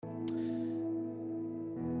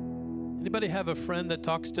Anybody have a friend that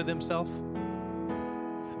talks to themselves?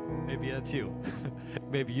 Maybe that's you.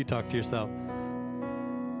 Maybe you talk to yourself.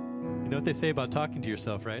 You know what they say about talking to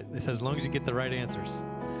yourself, right? They say as long as you get the right answers.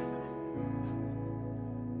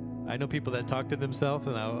 I know people that talk to themselves,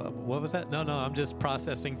 and what was that? No, I'm just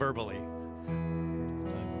processing verbally.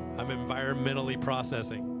 I'm environmentally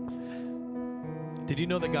processing. Did you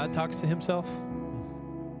know that God talks to himself?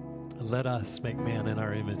 Let us make man in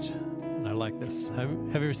our image, in our likeness. Have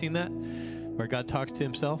you ever seen that? Where God talks to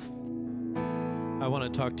himself? I want to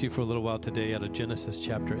talk to you for a little while today out of Genesis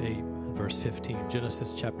chapter 8 and verse 15.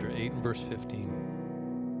 Genesis chapter 8 and verse 15.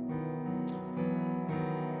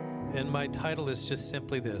 And my title is just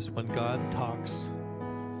simply this: When God Talks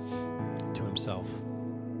to Himself.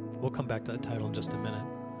 We'll come back to that title in just a minute.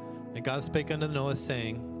 And God spake unto Noah,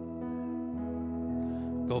 saying,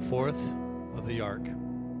 Go forth of the ark.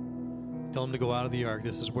 Tell him to go out of the ark.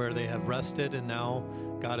 This is where they have rested, and now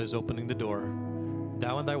God is opening the door.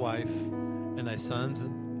 Thou and thy wife, and thy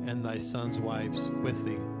sons wives with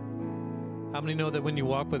thee. How many know that when you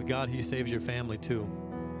walk with God, He saves your family too?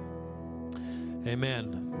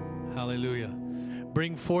 Amen. Hallelujah.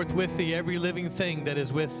 Bring forth with thee every living thing that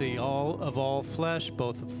is with thee, all flesh,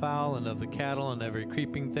 both of fowl and of the cattle and every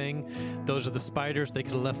creeping thing. Those are the spiders. They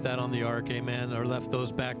could have left that on the ark, amen, or left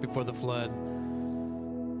those back before the flood.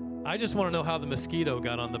 I just want to know how the mosquito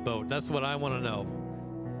got on the boat. That's what I want to know.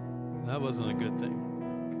 That wasn't a good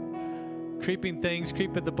thing. Creeping things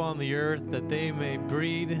creepeth upon the earth, that they may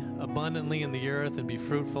breed abundantly in the earth and be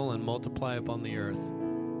fruitful and multiply upon the earth.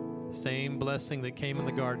 The same blessing that came in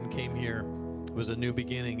the garden came here. It was a new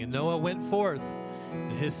beginning. And Noah went forth,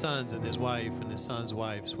 and his sons and his wife and his sons'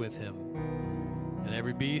 wives with him. And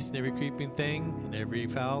every beast and every creeping thing and every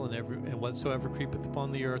fowl and whatsoever creepeth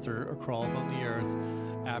upon the earth or crawled on the earth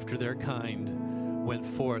after their kind went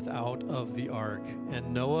forth out of the ark.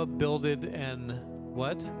 And Noah builded an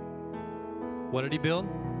what? What did he build?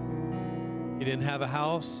 He didn't have a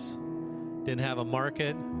house, didn't have a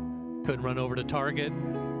market, couldn't run over to Target,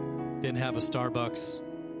 didn't have a Starbucks,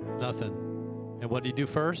 nothing. And what did he do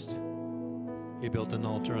first? He built an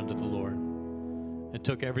altar unto the Lord and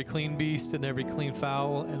took every clean beast and every clean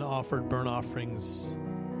fowl and offered burnt offerings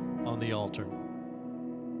on the altar.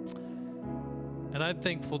 And I'm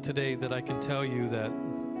thankful today that I can tell you that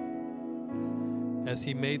as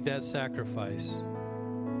he made that sacrifice,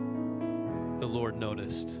 the Lord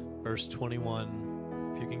noticed. Verse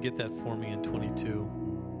 21, if you can get that for me in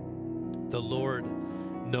 22. The Lord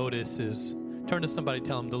notices. Turn to somebody,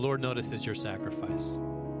 tell them, the Lord notices your sacrifice.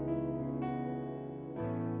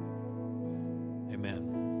 Amen.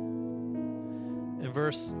 And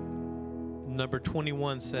verse number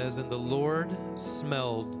 21 says, And the Lord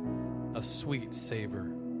smelled a sweet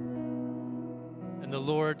savor. And the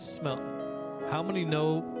Lord smelled. How many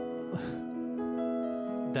know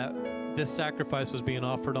that this sacrifice was being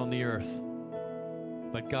offered on the earth,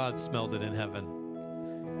 but God smelled it in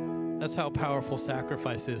heaven? That's how powerful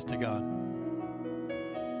sacrifice is to God.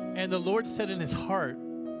 And the Lord said in his heart,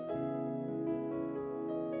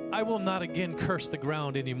 I will not again curse the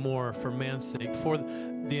ground anymore for man's sake, for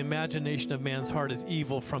the imagination of man's heart is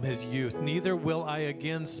evil from his youth. Neither will I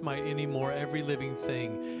again smite any more every living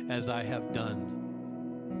thing as I have done.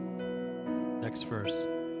 Next verse.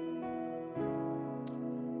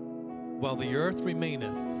 While the earth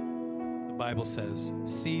remaineth, the Bible says,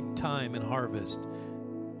 seed time and harvest,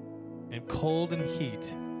 and cold and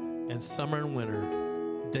heat, and summer and winter,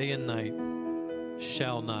 day and night,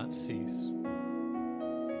 shall not cease.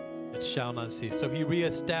 It shall not cease. So he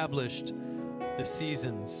reestablished the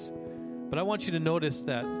seasons. But I want you to notice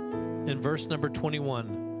that in verse number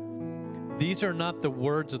 21, these are not the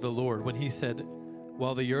words of the Lord when he said,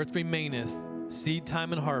 while the earth remaineth, seed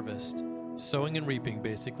time and harvest, sowing and reaping,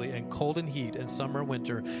 basically, and cold and heat, and summer and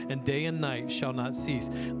winter, and day and night shall not cease.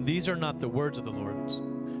 These are not the words of the Lord.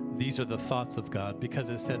 These are the thoughts of God, because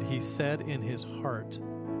it said, he said in his heart,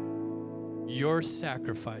 your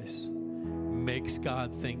sacrifice makes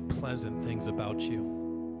God think pleasant things about you.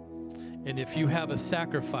 And if you have a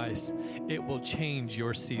sacrifice, it will change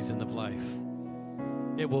your season of life.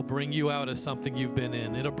 It will bring you out of something you've been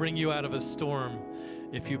in. It'll bring you out of a storm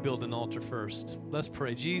if you build an altar first. Let's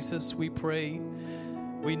pray. Jesus, we pray.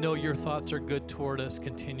 We know your thoughts are good toward us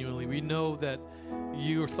continually. We know that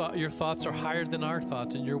your thoughts are higher than our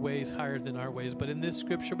thoughts and your ways higher than our ways. But in this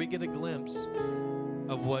scripture, we get a glimpse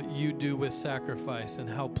of what you do with sacrifice and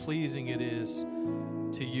how pleasing it is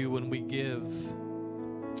to you when we give.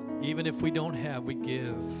 Even if we don't have, we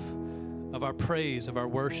give of our praise, of our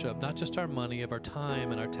worship, not just our money, of our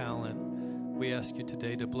time and our talent. We ask you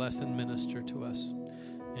today to bless and minister to us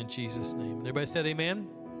in Jesus' name. And everybody said amen?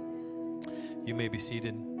 You may be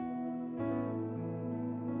seated.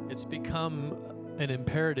 It's become an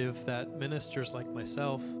imperative that ministers like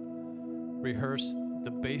myself rehearse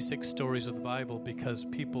the basic stories of the Bible because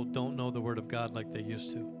people don't know the Word of God like they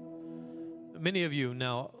used to. Many of you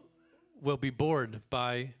now will be bored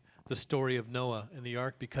by the story of Noah and the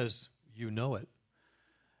ark because you know it.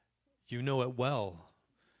 You know it well.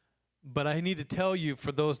 But I need to tell you,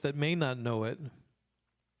 for those that may not know it,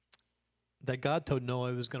 that God told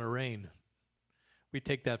Noah it was going to rain. We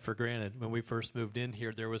take that for granted. When we first moved in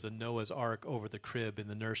here, there was a Noah's Ark over the crib in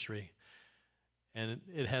the nursery. And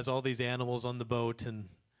it has all these animals on the boat. And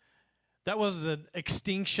that was an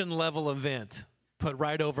extinction level event put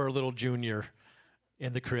right over a little Junior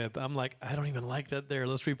in the crib. I'm like, I don't even like that there.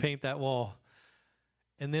 Let's repaint that wall.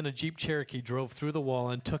 And then a Jeep Cherokee drove through the wall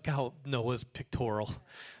and took out Noah's pictorial.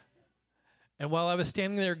 And while I was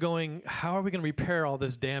standing there going, how are we going to repair all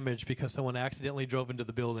this damage because someone accidentally drove into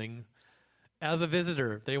the building? As a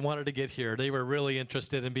visitor, they wanted to get here. They were really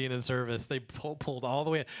interested in being in service. They pulled all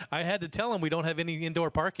the way in. I had to tell them we don't have any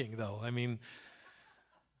indoor parking, though. I mean,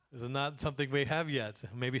 this is not something we have yet.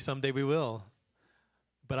 Maybe someday we will.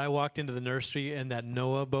 But I walked into the nursery, and that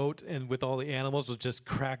Noah boat and with all the animals was just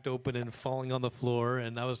cracked open and falling on the floor.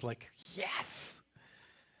 And I was like, yes!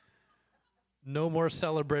 No more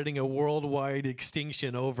celebrating a worldwide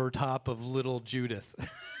extinction over top of little Judith.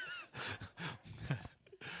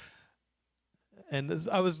 And as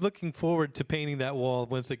I was looking forward to painting that wall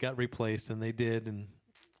once it got replaced, and they did. And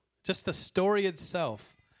just the story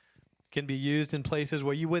itself can be used in places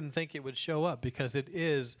where you wouldn't think it would show up because it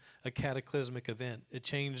is a cataclysmic event. It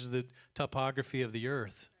changed the topography of the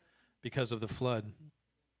earth because of the flood.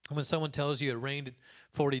 When someone tells you it rained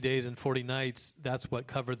 40 days and 40 nights, that's what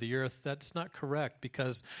covered the earth. That's not correct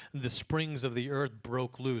because the springs of the earth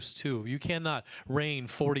broke loose too. You cannot rain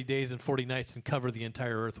 40 days and 40 nights and cover the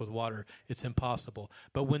entire earth with water. It's impossible.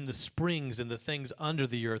 But when the springs and the things under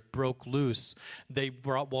the earth broke loose, they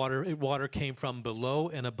brought water. Water came from below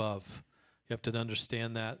and above. You have to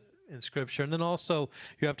understand that in Scripture. And then also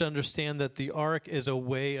you have to understand that the ark is a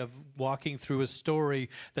way of walking through a story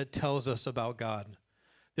that tells us about God.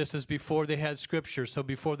 This is before they had Scripture. So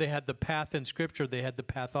before they had the path in Scripture, they had the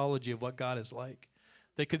pathology of what God is like.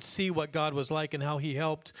 They could see what God was like and how he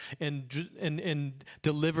helped and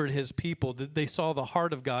delivered his people. They saw the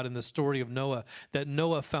heart of God in the story of Noah, that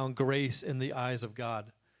Noah found grace in the eyes of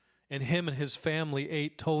God. And him and his family,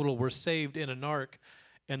 8 total, were saved in an ark,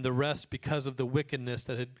 and the rest because of the wickedness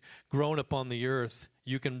that had grown upon the earth.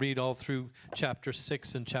 You can read all through chapter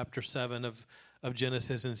 6 and chapter 7 of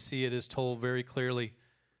Genesis and see it is told very clearly.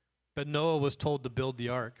 But Noah was told to build the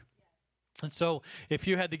ark. And so if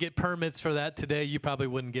you had to get permits for that today, you probably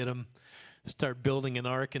wouldn't get them. Start building an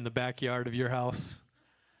ark in the backyard of your house.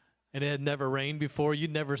 And it had never rained before.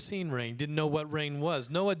 You'd never seen rain. Didn't know what rain was.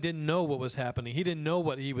 Noah didn't know what was happening. He didn't know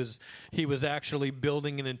what he was actually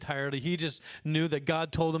building in entirety. He just knew that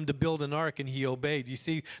God told him to build an ark, and he obeyed. You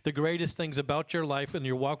see, the greatest things about your life and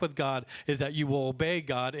your walk with God is that you will obey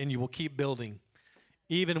God and you will keep building,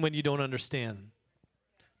 even when you don't understand.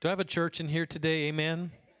 Do I have a church in here today?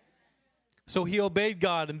 Amen? So he obeyed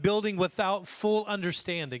God in building without full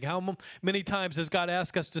understanding. How many times has God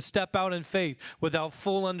asked us to step out in faith without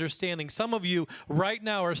full understanding? Some of you right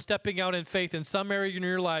now are stepping out in faith in some area in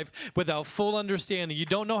your life without full understanding. You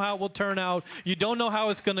don't know how it will turn out. You don't know how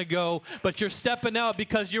it's going to go, but you're stepping out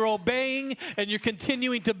because you're obeying and you're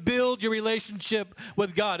continuing to build your relationship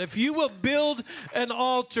with God. If you will build an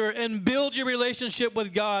altar and build your relationship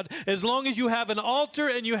with God, as long as you have an altar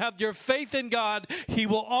and you have your faith in God, he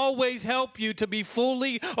will always help you to be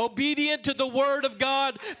fully obedient to the word of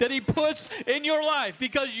God that he puts in your life,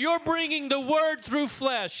 because you're bringing the word through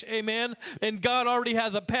flesh. Amen. And God already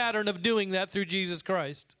has a pattern of doing that through Jesus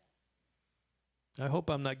Christ. I hope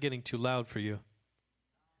I'm not getting too loud for you.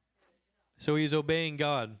 So he's obeying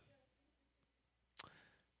God.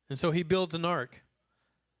 And so he builds an ark,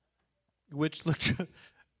 which looked,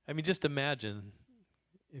 I mean, just imagine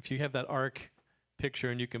if you have that ark picture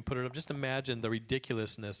and you can put it up, just imagine the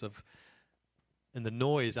ridiculousness of and the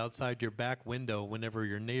noise outside your back window whenever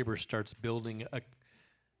your neighbor starts building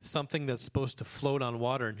something that's supposed to float on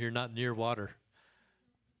water and you're not near water.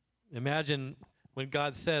 Imagine when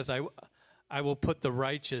God says, I will put the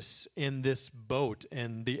righteous in this boat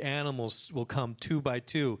and the animals will come 2 by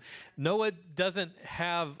 2. Noah doesn't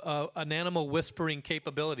have an animal whispering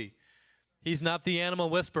capability. He's not the animal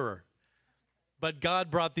whisperer. But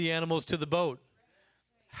God brought the animals to the boat.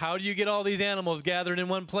 How do you get all these animals gathered in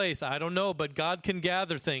one place? I don't know, but God can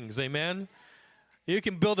gather things. Amen? You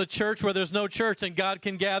can build a church where there's no church, and God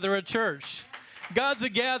can gather a church. God's a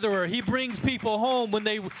gatherer. He brings people home when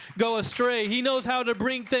they go astray. He knows how to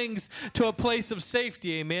bring things to a place of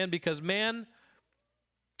safety, amen, because man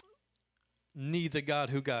needs a God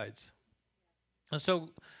who guides. And so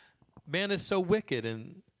man is so wicked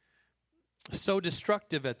and so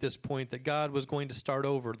destructive at this point that God was going to start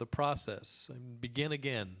over the process and begin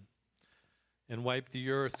again and wipe the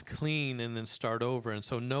earth clean and then start over. And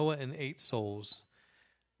so Noah and 8 souls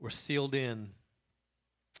were sealed in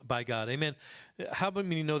by God. Amen. How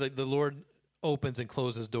many know that the Lord opens and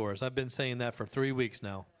closes doors? I've been saying that for 3 weeks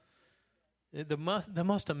now. The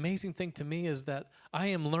most amazing thing to me is that I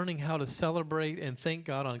am learning how to celebrate and thank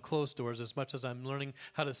God on closed doors as much as I'm learning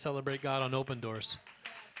how to celebrate God on open doors.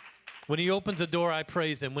 When he opens a door, I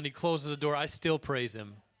praise him. When he closes a door, I still praise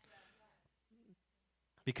him.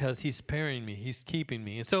 Because he's sparing me. He's keeping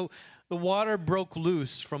me. And so the water broke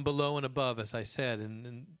loose from below and above, as I said.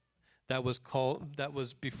 And that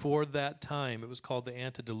was before that time. It was called the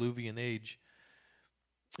antediluvian age.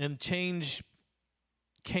 And change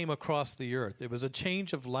came across the earth. It was a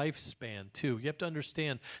change of lifespan, too. You have to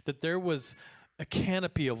understand that there was a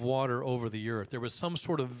canopy of water over the earth. There was some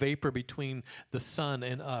sort of vapor between the sun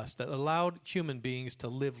and us that allowed human beings to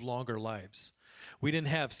live longer lives. We didn't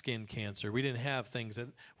have skin cancer. We didn't have things that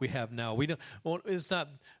we have now. It's not,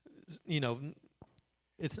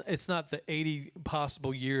 It's not the 80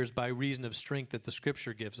 possible years by reason of strength that the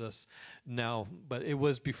Scripture gives us now, but it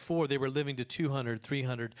was before. They were living to 200,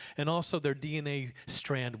 300, and also their DNA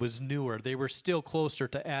strand was newer. They were still closer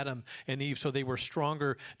to Adam and Eve, so they were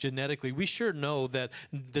stronger genetically. We sure know that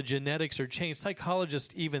the genetics are changed.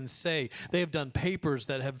 Psychologists even say they have done papers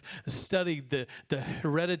that have studied the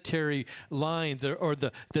hereditary lines or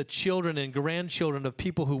the children and grandchildren of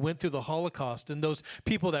people who went through the Holocaust, and those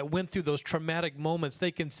people that went through those traumatic moments.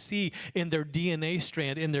 They can see in their DNA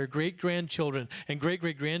strand, in their great-grandchildren and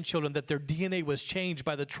great-great-grandchildren, that their DNA was changed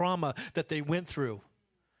by the trauma that they went through.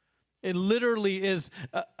 It literally is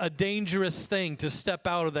a dangerous thing to step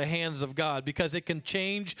out of the hands of God because it can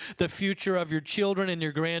change the future of your children and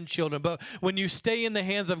your grandchildren. But when you stay in the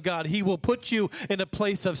hands of God, he will put you in a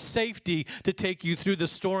place of safety to take you through the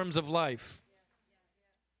storms of life.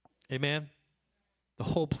 Amen? The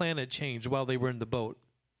whole planet changed while they were in the boat.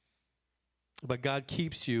 But God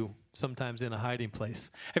keeps you sometimes in a hiding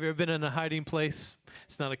place. Have you ever been in a hiding place?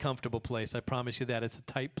 It's not a comfortable place. I promise you that. It's a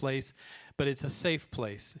tight place, but it's a safe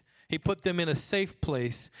place. He put them in a safe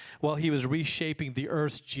place while he was reshaping the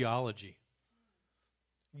earth's geology.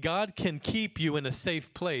 God can keep you in a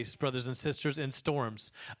safe place, brothers and sisters, in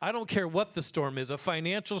storms. I don't care what the storm is, a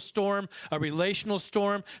financial storm, a relational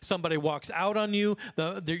storm, somebody walks out on you,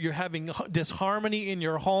 you're having disharmony in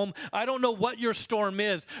your home. I don't know what your storm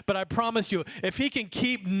is, but I promise you, if he can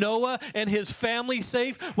keep Noah and his family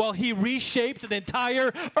safe while he reshapes an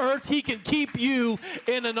entire earth, he can keep you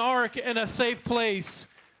in an ark in a safe place.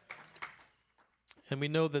 And we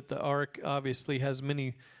know that the ark obviously has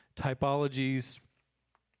many typologies,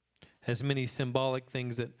 has many symbolic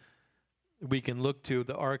things that we can look to.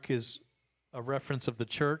 The ark is a reference of the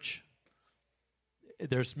church.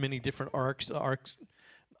 There's many different arks. The arks,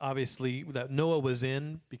 obviously, that Noah was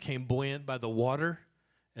in became buoyant by the water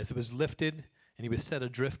as it was lifted, and he was set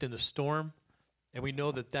adrift in the storm. And we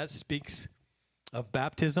know that that speaks of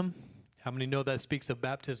baptism. How many know that speaks of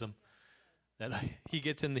baptism? That he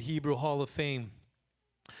gets in the Hebrew Hall of Fame,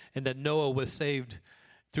 and that Noah was saved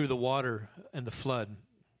through the water and the flood.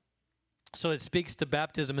 So it speaks to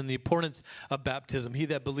baptism and the importance of baptism. He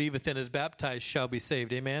that believeth and is baptized shall be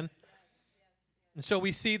saved. Amen? And so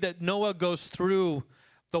we see that Noah goes through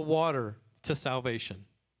the water to salvation.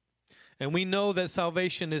 And we know that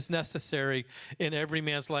salvation is necessary in every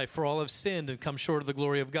man's life, for all have sinned and come short of the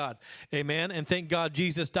glory of God. Amen? And thank God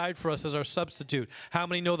Jesus died for us as our substitute. How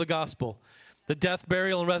many know the gospel? The death,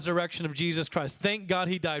 burial, and resurrection of Jesus Christ. Thank God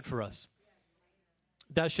he died for us.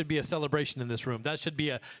 That should be a celebration in this room. That should be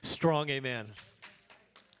a strong amen.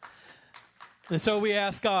 And so we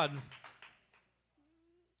ask God,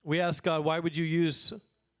 why would you use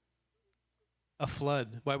a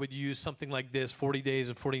flood? Why would you use something like this, 40 days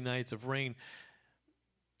and 40 nights of rain,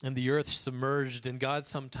 and the earth submerged? And God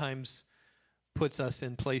sometimes puts us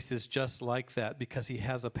in places just like that because he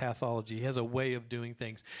has a pathology. He has a way of doing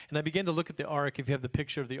things. And I began to look at the ark. If you have the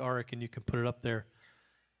picture of the ark, and you can put it up there.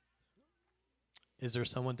 Is there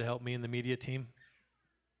someone to help me in the media team?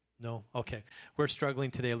 No? Okay. We're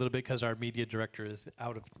struggling today a little bit because our media director is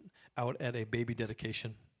out at a baby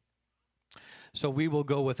dedication. So we will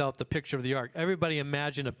go without the picture of the ark. Everybody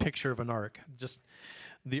imagine a picture of an ark. Just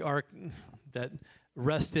the ark that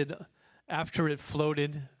rested after it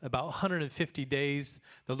floated about 150 days,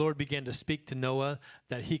 the Lord began to speak to Noah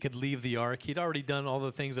that he could leave the ark. He'd already done all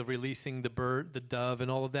the things of releasing the bird, the dove, and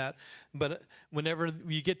all of that. But whenever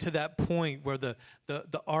you get to that point where the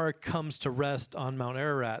ark comes to rest on Mount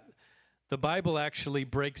Ararat, the Bible actually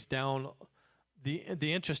breaks down.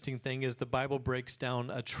 The interesting thing is the Bible breaks down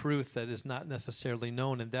a truth that is not necessarily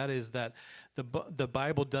known, and that is that the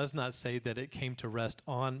Bible does not say that it came to rest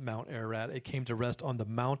on Mount Ararat. It came to rest on the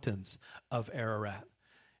mountains of Ararat.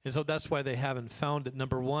 And so that's why they haven't found it.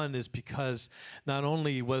 Number one is because not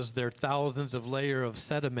only was there thousands of layers of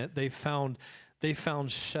sediment, they found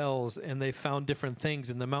shells and they found different things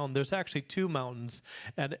in the mountain. There's actually two mountains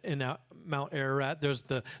in Mount Ararat. There's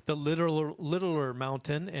the littler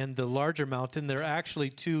mountain and the larger mountain. They're actually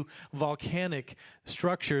two volcanic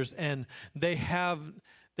structures, and they have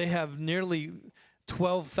nearly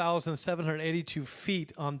 12,782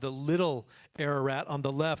 feet on the little Ararat on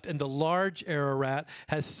the left, and the large Ararat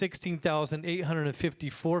has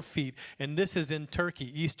 16,854 feet, and this is in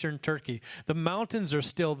Turkey, eastern Turkey. The mountains are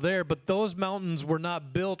still there, but those mountains were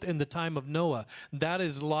not built in the time of Noah. That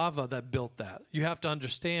is lava that built that. You have to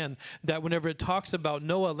understand that whenever it talks about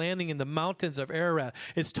Noah landing in the mountains of Ararat,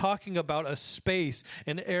 it's talking about a space,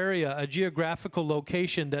 an area, a geographical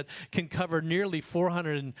location that can cover nearly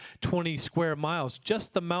 420 square miles.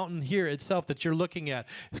 Just the mountain here itself that you're looking at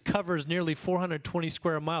covers nearly 420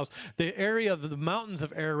 square miles. The area of the mountains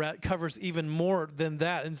of Ararat covers even more than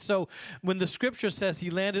that. And so when the scripture says he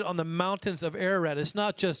landed on the mountains of Ararat, it's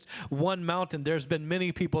not just one mountain. There's been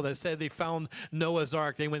many people that say they found Noah's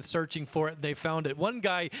Ark. They went searching for it and they found it. One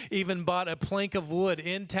guy even bought a plank of wood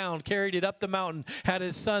in town, carried it up the mountain, had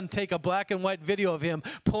his son take a black and white video of him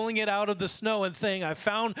pulling it out of the snow and saying, "I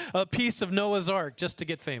found a piece of Noah's Ark," just to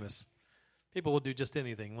get famous. People will do just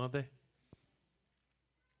anything, won't they?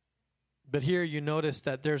 But here you notice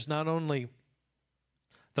that there's not only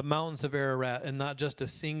the mountains of Ararat and not just a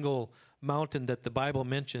single mountain that the Bible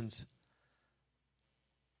mentions,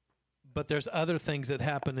 but there's other things that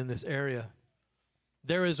happen in this area.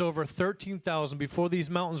 There is over 13,000, before these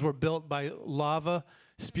mountains were built by lava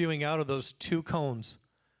spewing out of those two cones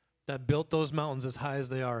that built those mountains as high as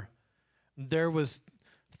they are. There was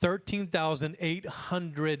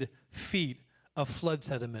 13,800 feet of flood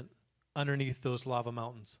sediment underneath those lava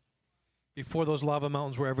mountains, before those lava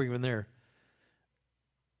mountains were ever even there.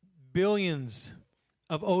 Billions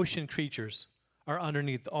of ocean creatures are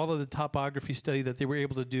underneath all of the topography study that they were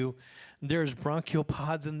able to do. There's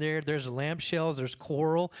bronchiopods in there. There's lamp shells. There's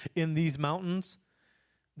coral in these mountains.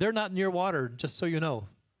 They're not near water, just so you know.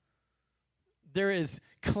 There is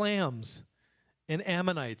clams and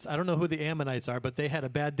ammonites. I don't know who the ammonites are, but they had a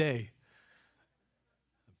bad day.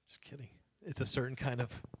 I'm just kidding. It's a certain kind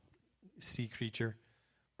of sea creature.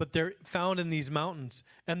 But they're found in these mountains.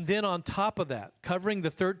 And then on top of that, covering the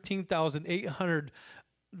 13,800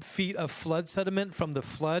 feet of flood sediment from the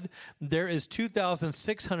flood, there is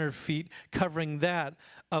 2,600 feet covering that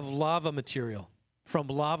of lava material from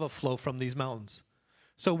lava flow from these mountains.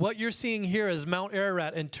 So what you're seeing here is Mount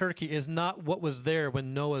Ararat in Turkey is not what was there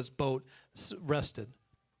when Noah's boat rested.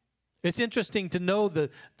 It's interesting to know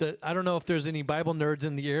I don't know if there's any Bible nerds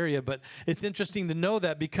in the area, but it's interesting to know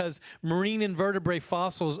that because marine invertebrate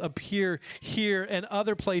fossils appear here and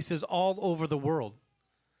other places all over the world.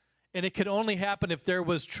 And it could only happen if there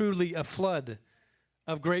was truly a flood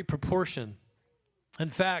of great proportion. In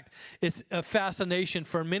fact, it's a fascination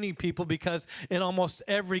for many people because in almost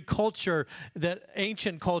every culture, that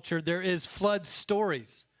ancient culture, there is flood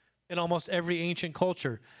stories in almost every ancient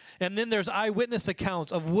culture. And then there's eyewitness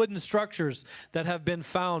accounts of wooden structures that have been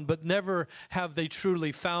found, but never have they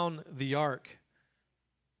truly found the ark.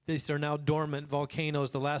 These are now dormant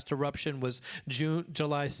volcanoes. The last eruption was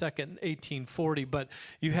July 2nd, 1840. But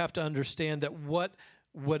you have to understand that what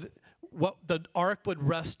the ark would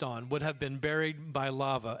rest on would have been buried by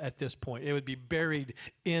lava at this point. It would be buried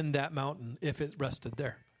in that mountain if it rested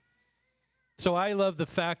there. So I love the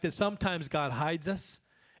fact that sometimes God hides us,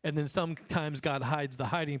 and then sometimes God hides the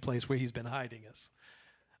hiding place where he's been hiding us.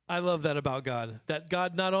 I love that about God, that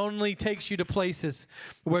God not only takes you to places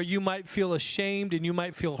where you might feel ashamed and you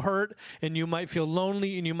might feel hurt and you might feel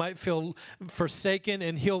lonely and you might feel forsaken,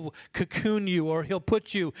 and he'll cocoon you or he'll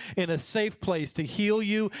put you in a safe place to heal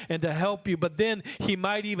you and to help you, but then he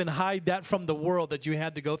might even hide that from the world that you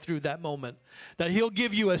had to go through that moment, that he'll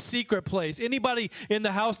give you a secret place. Anybody in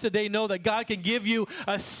the house today know that God can give you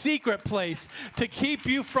a secret place to keep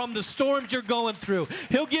you from the storms you're going through?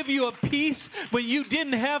 He'll give you a peace when you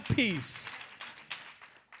didn't have peace.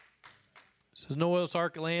 So Noah's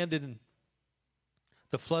Ark landed and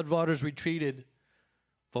the flood waters retreated.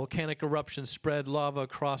 Volcanic eruptions spread lava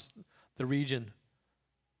across the region,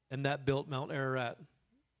 and that built Mount Ararat.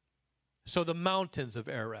 So the mountains of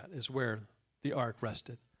Ararat is where the ark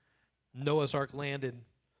rested. Noah's ark landed,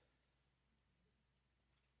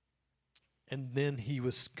 and then he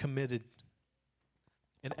was committed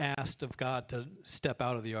and asked of God to step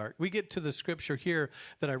out of the ark. We get to the scripture here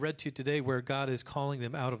that I read to you today where God is calling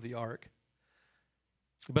them out of the ark.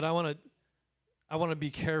 But I want to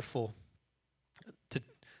be careful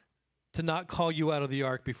to not call you out of the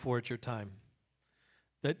ark before it's your time.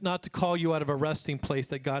 That not to call you out of a resting place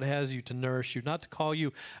that God has you to nourish you. Not to call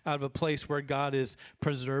you out of a place where God is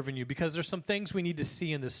preserving you. Because there's some things we need to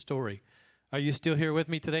see in this story. Are you still here with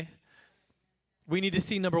me today? We need to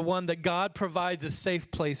see, number one, that God provides a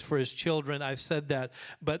safe place for his children. I've said that.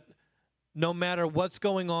 But no matter what's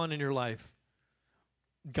going on in your life,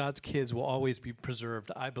 God's kids will always be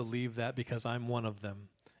preserved. I believe that because I'm one of them,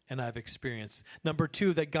 and I've experienced. Number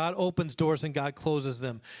two, that God opens doors and God closes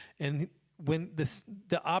them. And when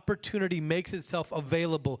the opportunity makes itself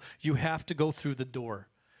available, you have to go through the door.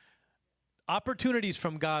 Opportunities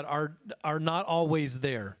from God are not always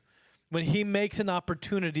there. When he makes an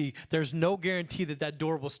opportunity, there's no guarantee that that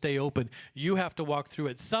door will stay open. You have to walk through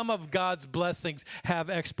it. Some of God's blessings have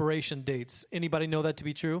expiration dates. Anybody know that to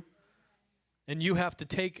be true? And you have to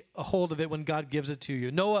take a hold of it when God gives it to you.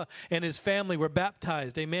 Noah and his family were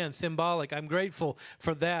baptized. Amen. Symbolic. I'm grateful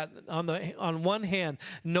for that. On one hand,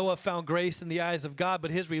 Noah found grace in the eyes of God,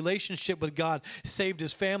 but his relationship with God saved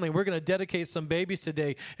his family. We're going to dedicate some babies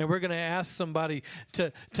today, and we're going to ask somebody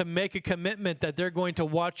to make a commitment that they're going to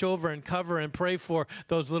watch over and cover and pray for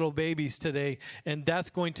those little babies today. And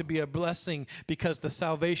that's going to be a blessing because the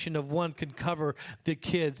salvation of one can cover the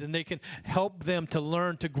kids, and they can help them to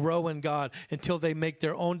learn to grow in God until they make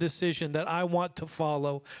their own decision that I want to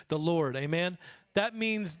follow the Lord. Amen. That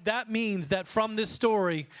means that from this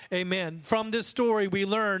story, amen, from this story we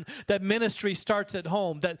learn that ministry starts at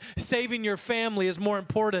home, that saving your family is more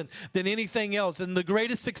important than anything else. And the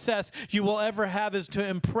greatest success you will ever have is to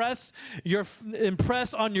impress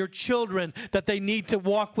on your children that they need to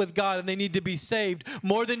walk with God and they need to be saved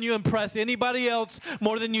more than you impress anybody else,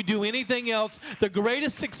 more than you do anything else. The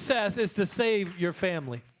greatest success is to save your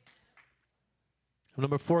family.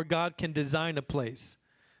 Number four, God can design a place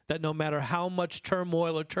that no matter how much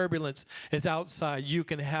turmoil or turbulence is outside, you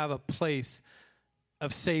can have a place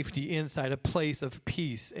of safety inside, a place of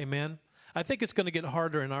peace. Amen? I think it's going to get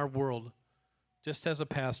harder in our world, just as a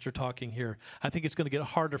pastor talking here. I think it's going to get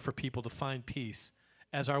harder for people to find peace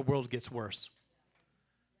as our world gets worse.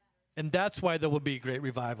 And that's why there will be great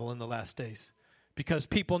revival in the last days. Because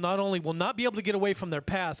people not only will not be able to get away from their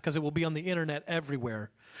past because it will be on the internet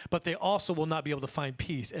everywhere, but they also will not be able to find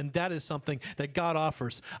peace. And that is something that God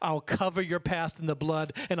offers. I'll cover your past in the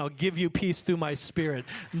blood, and I'll give you peace through my Spirit.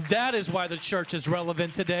 That is why the church is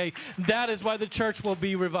relevant today. That is why the church will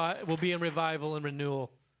be in revival and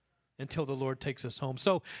renewal until the Lord takes us home.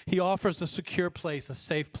 So he offers a secure place, a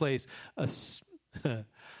safe place,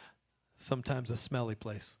 sometimes a smelly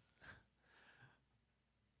place.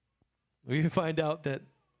 We find out that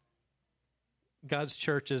God's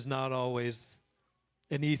church is not always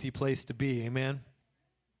an easy place to be. Amen?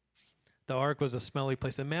 The ark was a smelly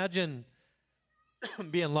place. Imagine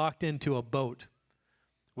being locked into a boat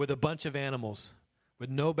with a bunch of animals,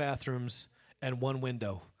 with no bathrooms and one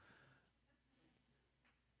window.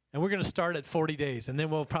 And we're going to start at 40 days, and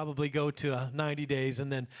then we'll probably go to 90 days,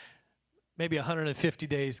 and then maybe 150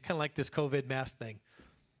 days, kind of like this COVID mask thing.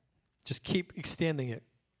 Just keep extending it.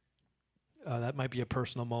 That might be a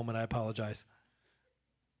personal moment. I apologize.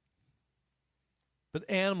 But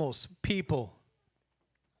animals, people,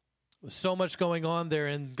 there's so much going on there,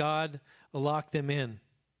 and God locked them in.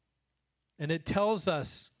 And it tells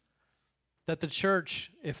us that the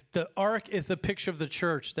church, if the ark is the picture of the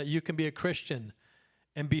church, that you can be a Christian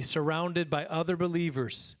and be surrounded by other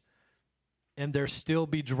believers, and there still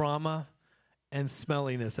be drama and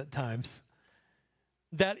smelliness at times.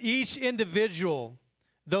 That each individual,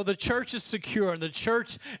 though the church is secure and the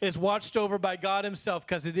church is watched over by God himself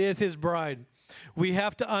because it is his bride, we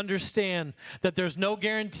have to understand that there's no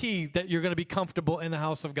guarantee that you're going to be comfortable in the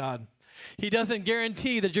house of God. He doesn't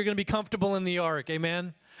guarantee that you're going to be comfortable in the ark.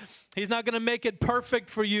 Amen? He's not going to make it perfect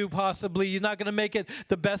for you, possibly. He's not going to make it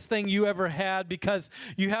the best thing you ever had, because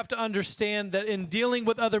you have to understand that in dealing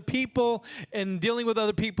with other people and dealing with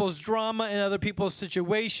other people's drama and other people's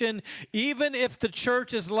situation, even if the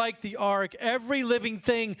church is like the ark, every living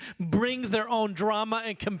thing brings their own drama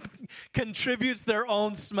and contributes their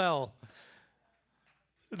own smell.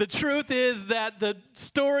 The truth is that the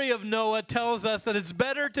story of Noah tells us that it's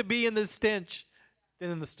better to be in the stench than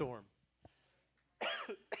in the storm.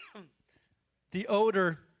 The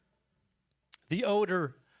odor The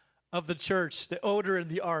odor of the church, the odor in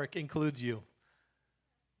the ark includes you.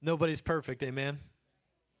 Nobody's perfect, amen?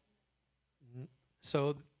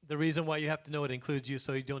 So the reason why you have to know it includes you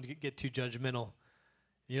so you don't get too judgmental.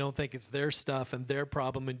 You don't think it's their stuff and their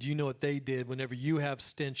problem, and you know what they did whenever you have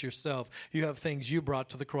stench yourself. You have things you brought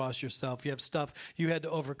to the cross yourself. You have stuff you had to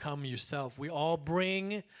overcome yourself. We all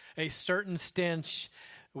bring a certain stench.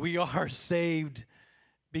 We are saved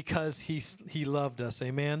because he loved us,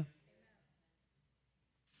 amen?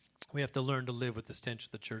 We have to learn to live with the stench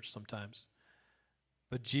of the church sometimes.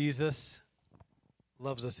 But Jesus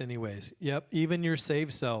loves us anyways. Yep, even your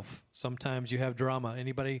saved self, sometimes you have drama.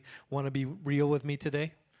 Anybody want to be real with me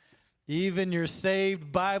today? Even your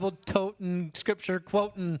saved, Bible-toting,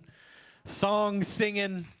 scripture-quoting,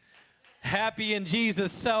 song-singing, happy in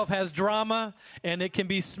Jesus self has drama, and it can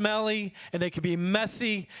be smelly, and it can be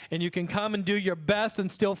messy, and you can come and do your best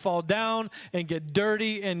and still fall down and get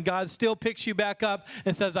dirty, and God still picks you back up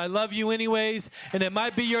and says, I love you anyways, and it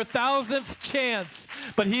might be your 1,000th chance,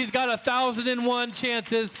 but he's got 1,001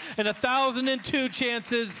 chances and 1,002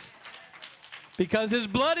 chances. Because his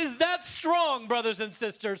blood is that strong, brothers and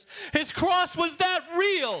sisters. His cross was that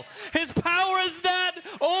real. His power is that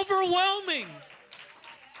overwhelming.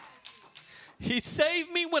 He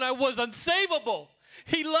saved me when I was unsavable.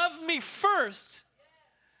 He loved me first.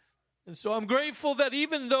 And so I'm grateful that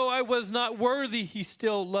even though I was not worthy, he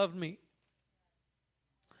still loved me.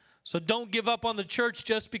 So don't give up on the church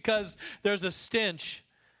just because there's a stench.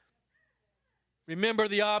 Remember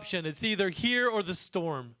the option. It's either here or the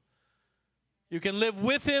storm. You can live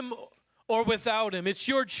with him or without him. It's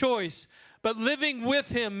your choice. But living with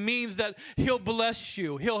him means that he'll bless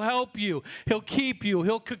you. He'll help you. He'll keep you.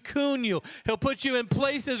 He'll cocoon you. He'll put you in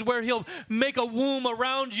places where he'll make a womb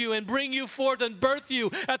around you and bring you forth and birth you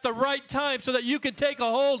at the right time so that you can take a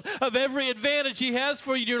hold of every advantage he has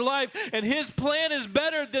for you in your life. And his plan is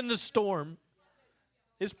better than the storm.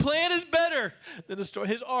 His plan is better than the storm.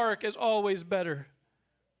 His ark is always better.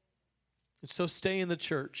 And so stay in the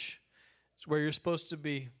church. It's where you're supposed to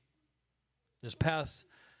be. His past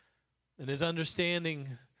and his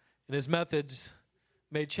understanding and his methods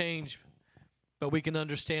may change, but we can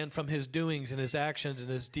understand from his doings and his actions and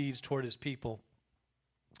his deeds toward his people.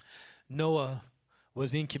 Noah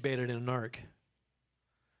was incubated in an ark.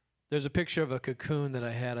 There's a picture of a cocoon that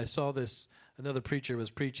I had. I saw this, another preacher was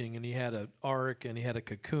preaching, and he had an ark, and he had a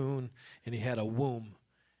cocoon, and he had a womb.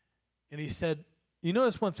 And he said, you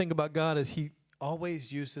notice one thing about God is he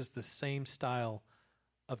always uses the same style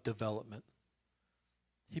of development.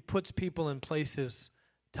 He puts people in places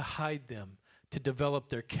to hide them, to develop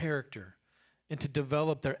their character, and to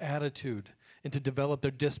develop their attitude, and to develop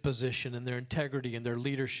their disposition and their integrity and their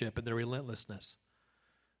leadership and their relentlessness.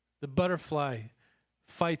 The butterfly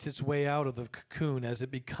fights its way out of the cocoon as it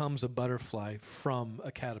becomes a butterfly from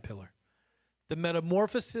a caterpillar. The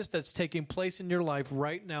metamorphosis that's taking place in your life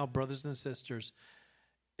right now, brothers and sisters,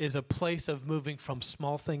 is a place of moving from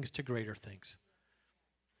small things to greater things.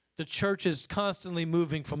 The church is constantly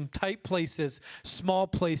moving from tight places, small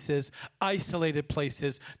places, isolated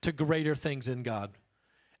places, to greater things in God.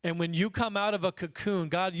 And when you come out of a cocoon,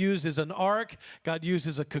 God uses an ark, God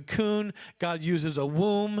uses a cocoon, God uses a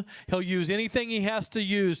womb. He'll use anything he has to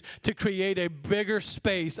use to create a bigger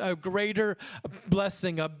space, a greater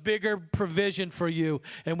blessing, a bigger provision for you.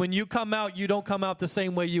 And when you come out, you don't come out the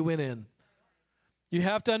same way you went in. You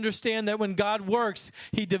have to understand that when God works,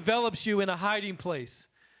 he develops you in a hiding place.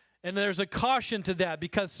 And there's a caution to that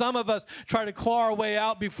because some of us try to claw our way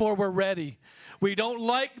out before we're ready. We don't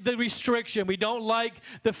like the restriction. We don't like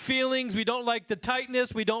the feelings. We don't like the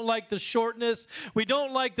tightness. We don't like the shortness. We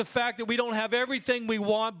don't like the fact that we don't have everything we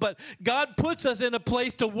want, but God puts us in a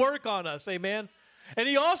place to work on us. Amen. And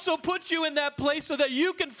he also puts you in that place so that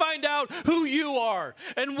you can find out who you are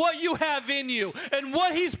and what you have in you and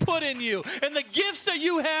what he's put in you and the gifts that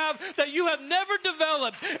you have never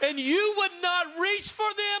developed. And you would not reach for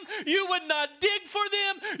them. You would not dig for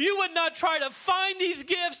them. You would not try to find these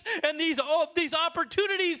gifts and these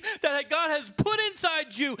opportunities that God has put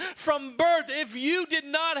inside you from birth if you did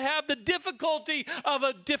not have the difficulty of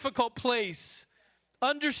a difficult place.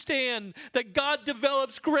 Understand that God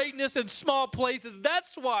develops greatness in small places.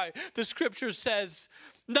 That's why the scripture says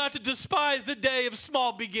not to despise the day of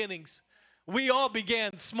small beginnings. We all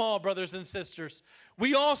began small, brothers and sisters.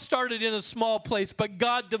 We all started in a small place, but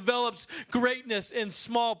God develops greatness in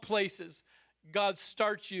small places. God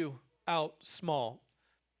starts you out small.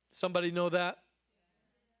 Somebody know that?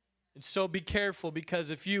 And so be careful, because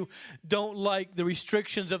if you don't like the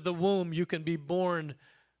restrictions of the womb, you can be born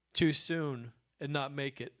too soon and not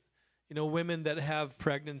make it. You know, women that have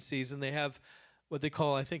pregnancies and they have what they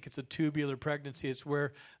call, I think it's a tubular pregnancy. It's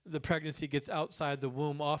where the pregnancy gets outside the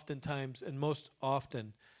womb oftentimes, and most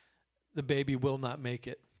often, the baby will not make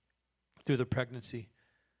it through the pregnancy.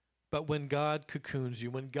 But when God cocoons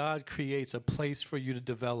you, when God creates a place for you to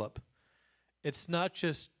develop, it's not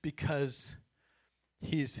just because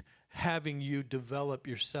he's having you develop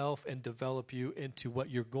yourself and develop you into what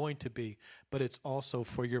you're going to be, but it's also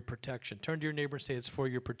for your protection. Turn to your neighbor and say, it's for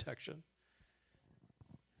your protection.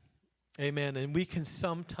 Amen. And we can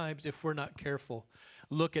sometimes, if we're not careful,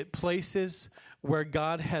 look at places where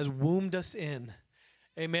God has wombed us in.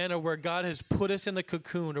 Amen, or where God has put us in a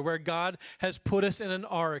cocoon, or where God has put us in an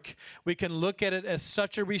ark. We can look at it as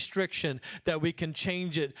such a restriction that we can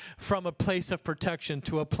change it from a place of protection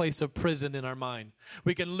to a place of prison in our mind.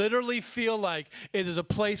 We can literally feel like it is a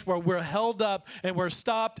place where we're held up and we're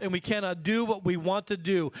stopped and we cannot do what we want to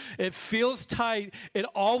do. It feels tight. It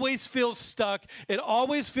always feels stuck. It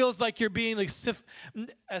always feels like you're being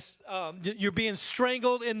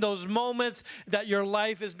strangled in those moments, that your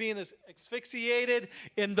life is being asphyxiated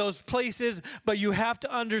in those places. But you have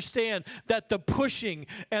to understand that the pushing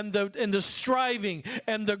and the striving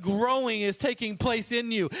and the growing is taking place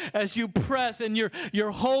in you as you press and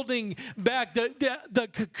you're holding back. The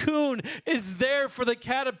cocoon is there for the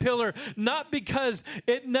caterpillar, not because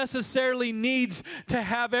it necessarily needs to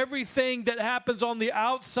have everything that happens on the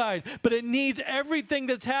outside, but it needs everything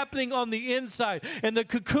that's happening on the inside. And the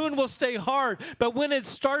cocoon will stay hard, but when it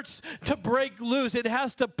starts to break loose, it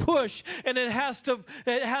has to push and it has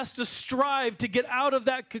to strive to get out of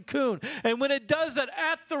that cocoon. And when it does that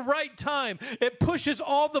at the right time, it pushes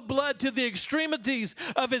all the blood to the extremities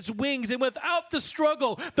of its wings. And without the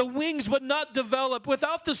struggle, the wings would not develop.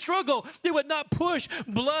 Without the struggle, it would not push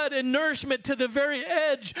blood and nourishment to the very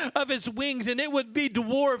edge of its wings, and it would be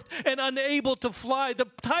dwarfed and unable to fly. The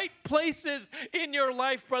tight places in your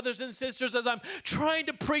life, brothers and sisters, as I'm trying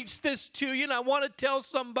to preach this to you, and I want to tell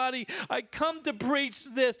somebody, I come to preach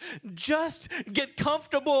this. Just get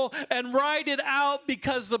comfortable and ride it out,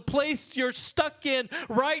 because the place you're stuck in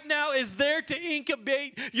right now is there to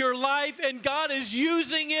incubate your life, and God is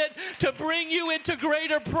using it to bring you into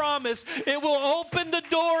greater promise. It will open the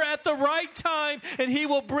door at the right time, and he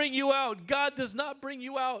will bring you out. God does not bring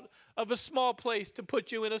you out of a small place to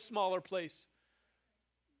put you in a smaller place.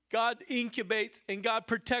 God incubates and God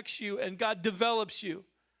protects you and God develops you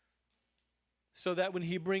so that when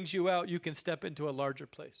he brings you out, you can step into a larger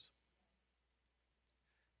place.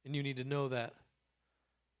 And you need to know that.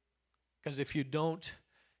 Because if you don't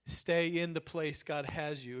stay in the place God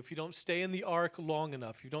has you, if you don't stay in the ark long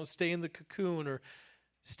enough, if you don't stay in the cocoon or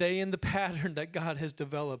stay in the pattern that God has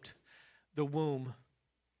developed, the womb,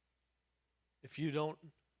 if you don't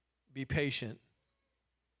be patient,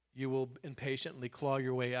 you will impatiently claw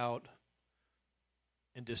your way out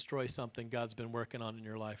and destroy something God's been working on in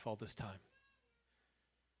your life all this time.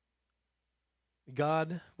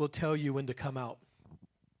 God will tell you when to come out.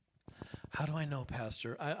 How do I know,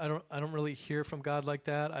 Pastor? I don't really hear from God like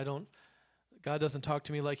that. God doesn't talk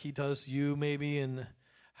to me like he does you maybe, and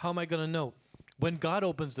how am I going to know? When God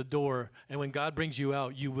opens the door and when God brings you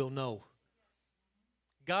out, you will know.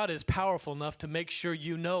 God is powerful enough to make sure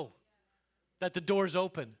you know that the door's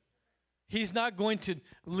open. He's not going to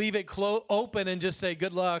leave it open and just say,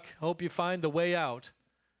 good luck, hope you find the way out.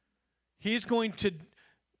 He's going to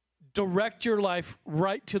direct your life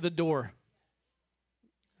right to the door.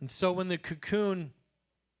 And so when the cocoon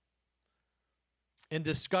in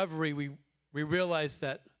discovery, we realize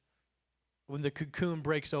that when the cocoon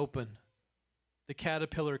breaks open, the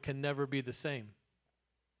caterpillar can never be the same.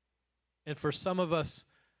 And for some of us,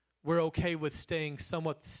 we're okay with staying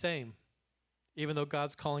somewhat the same, even though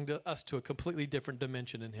God's calling us to a completely different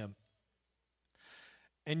dimension in him.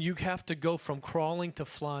 And you have to go from crawling to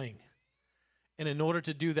flying. And in order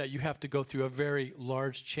to do that, you have to go through a very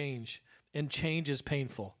large change. And change is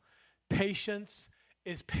painful. Patience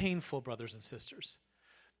is painful, brothers and sisters.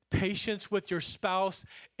 Patience with your spouse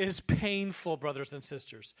is painful, brothers and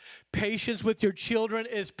sisters. Patience with your children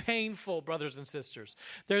is painful, brothers and sisters.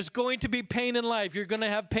 There's going to be pain in life. You're going to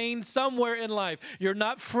have pain somewhere in life. You're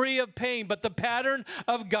not free of pain, but the pattern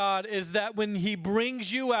of God is that when he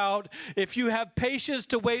brings you out, if you have patience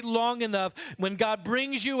to wait long enough, when God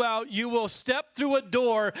brings you out, you will step through a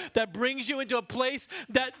door that brings you into a place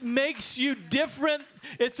that makes you different.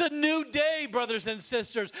 It's a new day, brothers and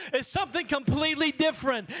sisters. It's something completely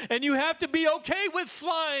different. And you have to be okay with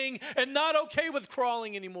flying and not okay with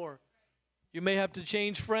crawling anymore. You may have to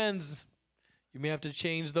change friends. You may have to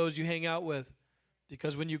change those you hang out with,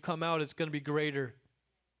 because when you come out, it's going to be greater.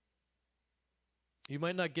 You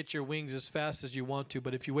might not get your wings as fast as you want to,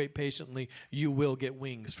 but if you wait patiently, you will get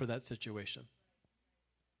wings for that situation.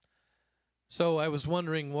 So I was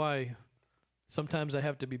wondering why sometimes I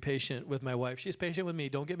have to be patient with my wife. She's patient with me.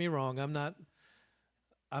 Don't get me wrong. I'm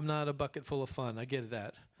not a bucket full of fun. I get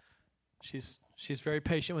that. She's very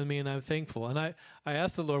patient with me, and I'm thankful. And I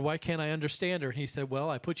asked the Lord, why can't I understand her? And he said, well,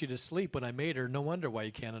 I put you to sleep when I made her. No wonder why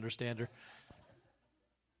you can't understand her.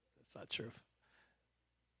 That's not true.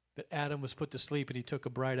 But Adam was put to sleep, and he took a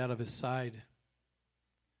bride out of his side.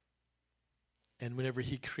 And whenever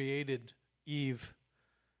he created Eve,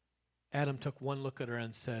 Adam took one look at her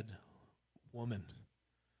and said, woman,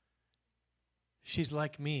 she's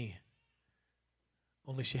like me,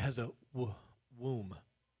 only she has a womb.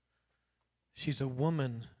 She's a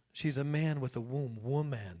woman. She's a man with a womb.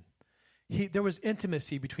 Woman. There was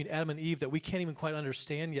intimacy between Adam and Eve that we can't even quite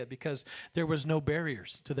understand yet because there was no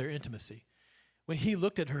barriers to their intimacy. When he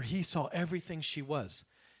looked at her, he saw everything she was.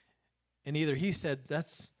 And either he said,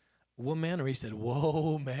 that's woman, or he said,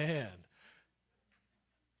 whoa, man.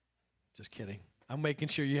 Just kidding. I'm making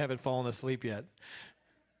sure you haven't fallen asleep yet.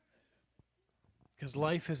 Because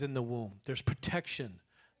life is in the womb. There's protection.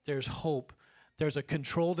 There's hope. There's a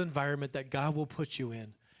controlled environment that God will put you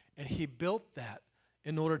in. And he built that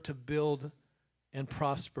in order to build and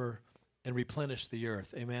prosper and replenish the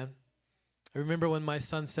earth. Amen? I remember when my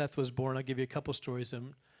son Seth was born. I'll give you a couple stories,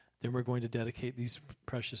 and then we're going to dedicate these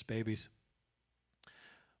precious babies.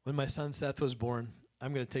 When my son Seth was born,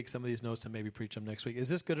 I'm going to take some of these notes and maybe preach them next week. Is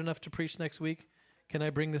this good enough to preach next week? Can I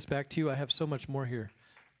bring this back to you? I have so much more here.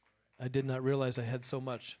 I did not realize I had so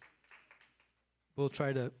much. We'll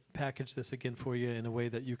try to package this again for you in a way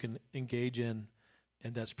that you can engage in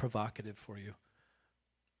and that's provocative for you.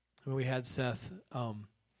 When we had Seth,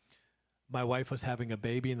 my wife was having a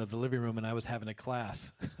baby in the delivery room and I was having a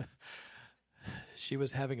class. She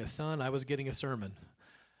was having a son, I was getting a sermon.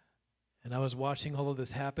 And I was watching all of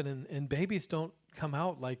this happen, and babies don't come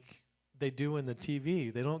out like they do in the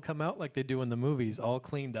TV. They don't come out like they do in the movies, all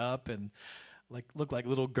cleaned up and look like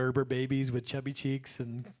little Gerber babies with chubby cheeks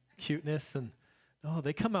and cuteness. And no,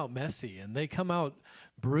 they come out messy, and they come out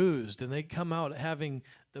bruised, and they come out having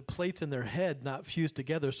the plates in their head not fused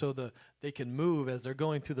together so they can move as they're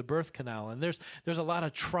going through the birth canal. And there's a lot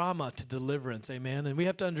of trauma to deliverance, amen? And we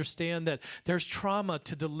have to understand that there's trauma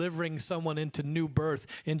to delivering someone into new birth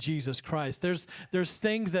in Jesus Christ. There's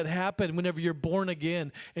things that happen whenever you're born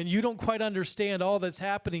again, and you don't quite understand all that's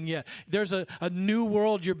happening yet. There's a new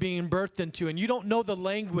world you're being birthed into, and you don't know the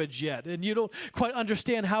language yet, and you don't quite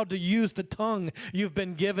understand how to use the tongue you've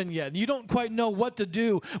been given yet. And you don't quite know what to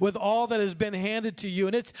do with all that has been handed to you,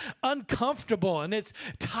 and it's uncomfortable, and it's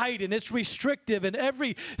tight, and it's restrictive, and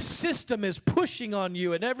every system is pushing on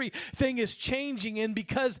you, and everything is changing, and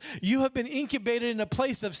because you have been incubated in a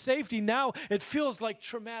place of safety, now it feels like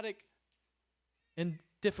traumatic and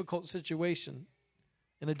difficult situation,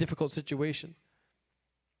 in a difficult situation.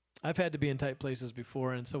 I've had to be in tight places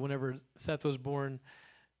before, and so whenever Seth was born,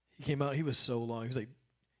 he came out, he was so long,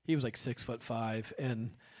 he was like 6'5",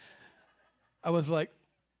 and I was like,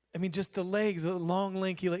 just the legs, the long,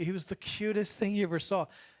 lanky legs. He was the cutest thing you ever saw.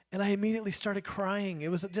 And I immediately started crying.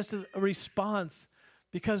 It was just a response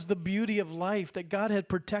because the beauty of life, that God had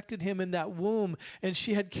protected him in that womb, and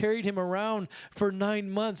she had carried him around for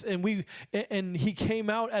 9 months, and he came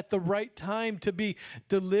out at the right time to be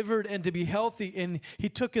delivered and to be healthy, and he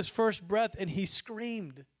took his first breath, and he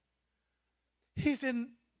screamed.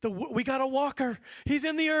 We got a walker. He's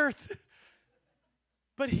in the earth.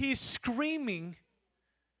 But he's screaming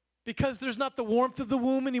because there's not the warmth of the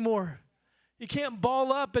womb anymore. You can't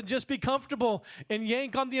ball up and just be comfortable and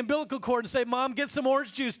yank on the umbilical cord and say, Mom, get some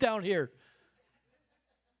orange juice down here.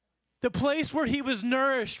 The place where he was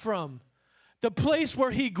nourished from, the place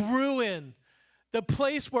where he grew in, the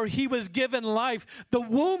place where he was given life. The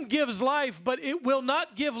womb gives life, but it will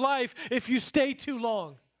not give life if you stay too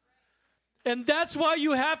long. And that's why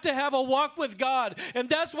you have to have a walk with God. And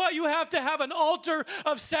that's why you have to have an altar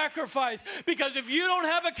of sacrifice. Because if you don't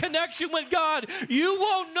have a connection with God, you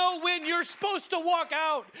won't know when you're supposed to walk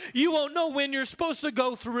out. You won't know when you're supposed to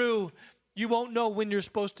go through. You won't know when you're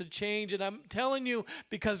supposed to change. And I'm telling you,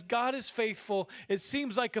 because God is faithful, it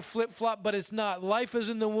seems like a flip-flop, but it's not. Life is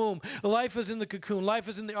in the womb. Life is in the cocoon. Life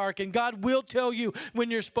is in the ark. And God will tell you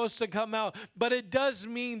when you're supposed to come out. But it does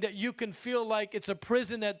mean that you can feel like it's a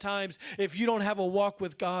prison at times if you don't have a walk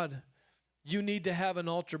with God. You need to have an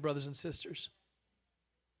altar, brothers and sisters.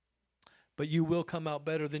 But you will come out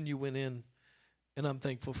better than you went in. And I'm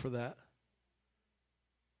thankful for that.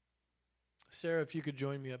 Sarah, if you could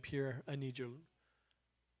join me up here. I need your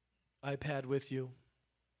iPad with you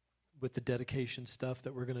with the dedication stuff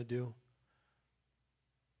that we're going to do.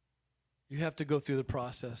 You have to go through the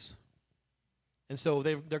process. And so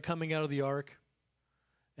they're coming out of the ark.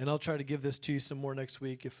 And I'll try to give this to you some more next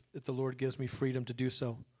week if the Lord gives me freedom to do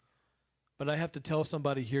so. But I have to tell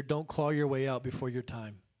somebody here, don't claw your way out before your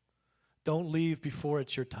time. Don't leave before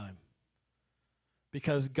it's your time.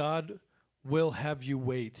 Because God will have you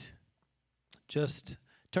wait. Just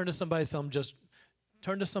turn to somebody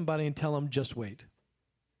and tell them, just wait.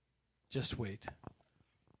 Just wait.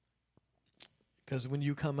 Because when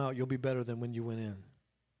you come out, you'll be better than when you went in.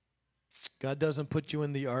 God doesn't put you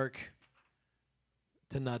in the ark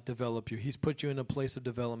to not develop you. He's put you in a place of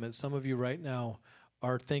development. Some of you right now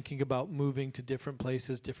are thinking about moving to different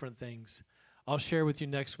places, different things. I'll share with you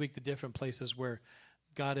next week the different places where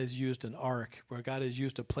God has used an ark, where God has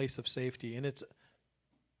used a place of safety. And it's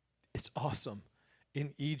awesome.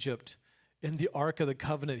 In Egypt, in the Ark of the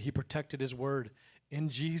Covenant, he protected his word. In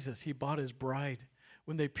Jesus, he bought his bride.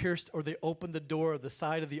 When they pierced or they opened the door of the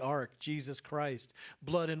side of the ark, Jesus Christ,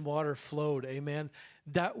 blood and water flowed. Amen.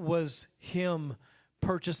 That was him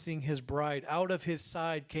purchasing his bride. Out of his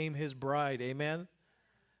side came his bride. Amen.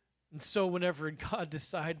 And so whenever God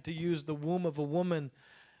decided to use the womb of a woman,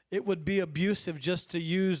 it would be abusive just to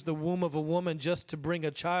use the womb of a woman just to bring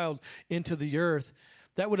a child into the earth.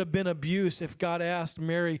 That would have been abuse if God asked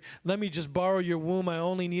Mary, let me just borrow your womb. I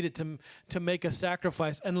only needed to make a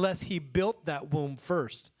sacrifice, unless he built that womb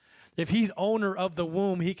first. If he's owner of the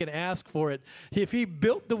womb, he can ask for it. If he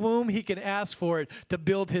built the womb, he can ask for it to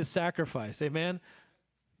build his sacrifice. Amen?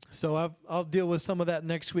 So I'll deal with some of that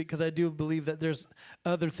next week, because I do believe that there's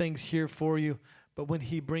other things here for you. But when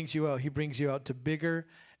he brings you out to bigger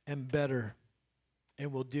and better.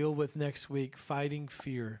 And we'll deal with next week fighting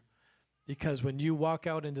fear. Because when you walk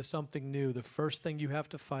out into something new, the first thing you have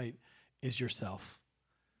to fight is yourself.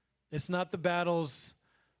 It's not the battles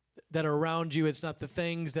that are around you. It's not the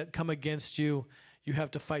things that come against you. You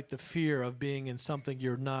have to fight the fear of being in something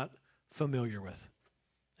you're not familiar with.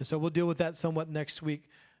 And so we'll deal with that somewhat next week.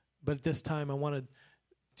 But at this time, I want to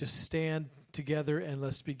just stand together and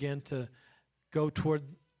let's begin to go toward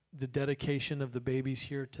the dedication of the babies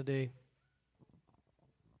here today.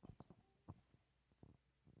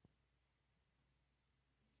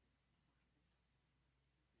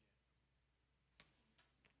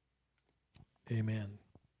 Amen.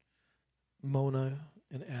 Mona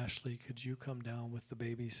and Ashley, could you come down with the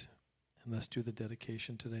babies and let's do the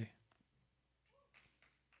dedication today?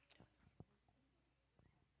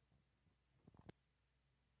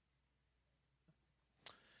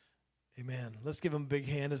 Amen. Let's give them a big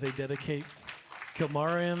hand as they dedicate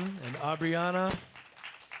Kilmarian and Aubriana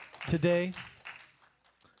today.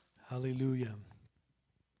 Hallelujah.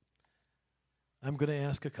 I'm going to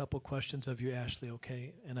ask a couple questions of you, Ashley,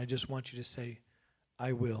 okay? And I just want you to say,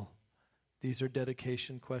 I will. These are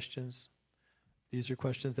dedication questions. These are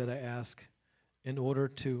questions that I ask in order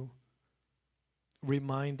to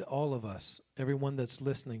remind all of us, everyone that's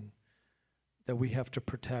listening, that we have to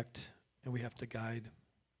protect and we have to guide.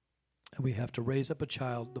 And we have to raise up a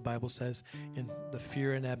child, the Bible says, in the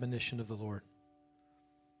fear and admonition of the Lord.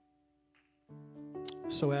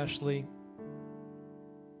 So, Ashley,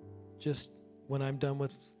 just when I'm done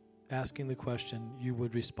with asking the question, you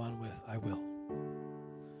would respond with, I will.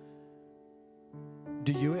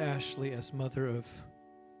 Do you, Ashley, as mother of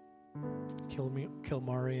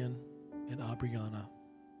Kilmarian and Aubriana,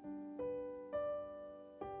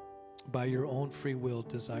 by your own free will,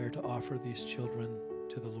 desire to offer these children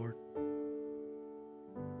to the Lord?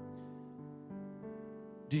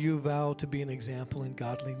 Do you vow to be an example in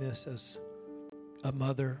godliness as a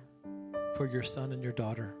mother for your son and your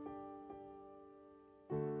daughter?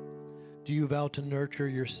 Do you vow to nurture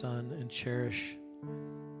your son and cherish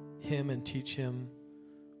him and teach him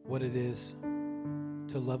what it is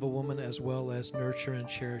to love a woman, as well as nurture and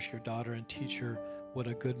cherish your daughter and teach her what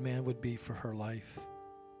a good man would be for her life?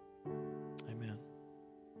 Amen.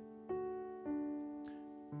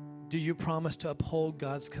 Do you promise to uphold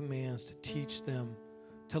God's commands, to teach them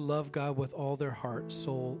to love God with all their heart,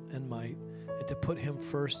 soul, and might, and to put him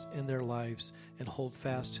first in their lives and hold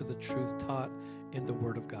fast to the truth taught in the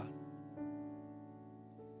Word of God?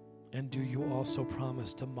 And do you also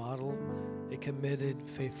promise to model a committed,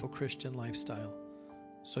 faithful Christian lifestyle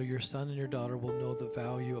so your son and your daughter will know the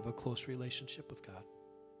value of a close relationship with God?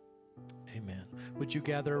 Amen. Would you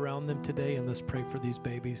gather around them today and let's pray for these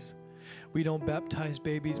babies? We don't baptize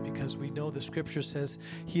babies because we know the scripture says,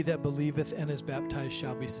 he that believeth and is baptized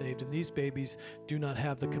shall be saved. And these babies do not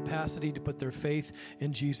have the capacity to put their faith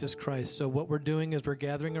in Jesus Christ. So what we're doing is we're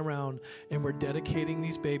gathering around and we're dedicating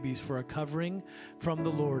these babies for a covering from the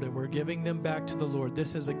Lord, and we're giving them back to the Lord.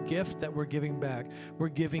 This is a gift that we're giving back. We're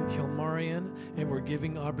giving Kilmarian and we're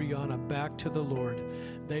giving Aubriana back to the Lord.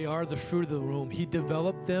 They are the fruit of the womb. He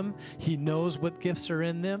developed them. He knows what gifts are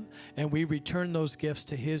in them, and we return those gifts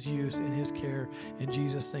to his use and his care in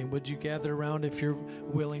Jesus' name. Would you gather around if you're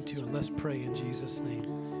willing to, and let's pray in Jesus' name.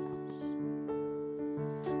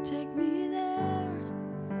 Take me there,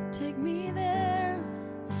 take me there.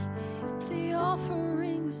 If the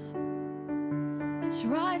offerings, it's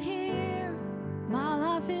right here. My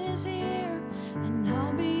life is here, and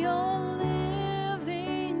I'll be your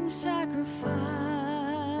living sacrifice.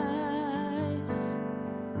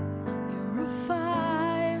 You're a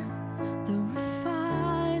fire, the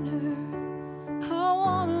refiner. I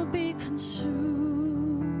wanna be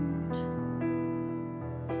consumed.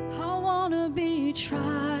 I wanna be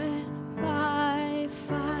tried by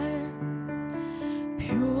fire.